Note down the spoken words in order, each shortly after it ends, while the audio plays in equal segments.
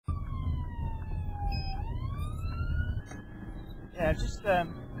Yeah, just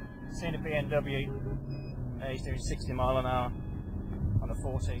seen a BMW. He's doing 60 mile an hour on a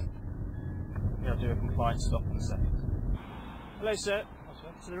 40. We'll do a compliance stop in a second. Hello, sir.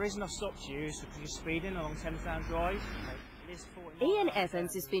 So the reason I've stopped you is because you're speeding along Thamestown Drive. It is 40 Ian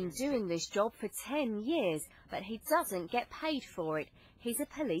Evans has been doing this job for 10 years, but he doesn't get paid for it. He's a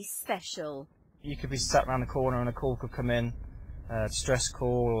police special. You could be sat around the corner and a call could come in, distress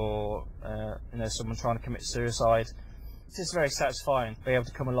call, or someone trying to commit suicide. It's just very satisfying to be able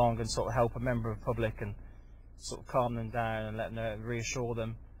to come along and sort of help a member of the public and sort of calm them down and let them know, reassure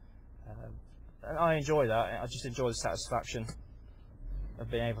them. And I enjoy that. I just enjoy the satisfaction of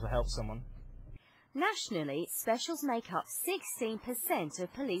being able to help someone. Nationally, specials make up 16%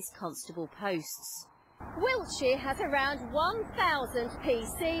 of police constable posts. Wiltshire has around 1,000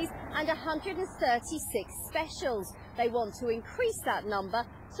 PCs and 136 specials. They want to increase that number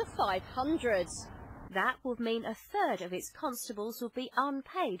to 500. That would mean a third of its constables will be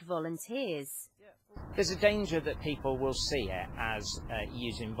unpaid volunteers. There's a danger that people will see it as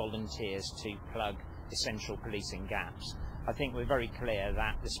using volunteers to plug essential policing gaps. I think we're very clear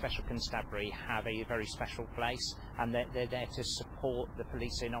that the Special Constabulary have a very special place, and they're there to support the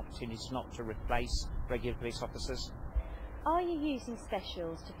policing opportunities, not to replace regular police officers. Are you using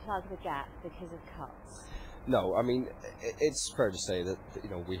specials to plug the gap because of cuts? No, I mean, it's fair to say that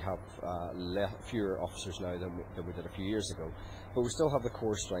we have fewer officers now than we did a few years ago, but we still have the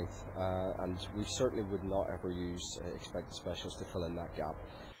core strength, and we certainly would not ever expect the specials to fill in that gap.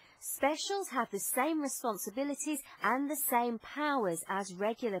 Specials have the same responsibilities and the same powers as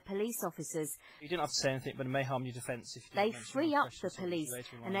regular police officers. You don't have to say anything, but it may harm your defence if you They free up the police,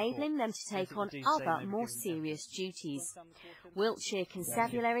 enabling them to take on other, more serious duties. Wiltshire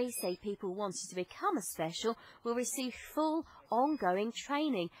Constabulary say people wanting to become a special will receive full, ongoing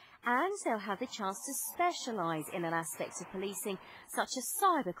training, and they'll have the chance to specialise in an aspect of policing, such as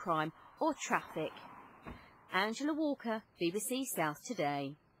cybercrime or traffic. Angela Walker, BBC South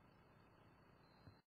Today.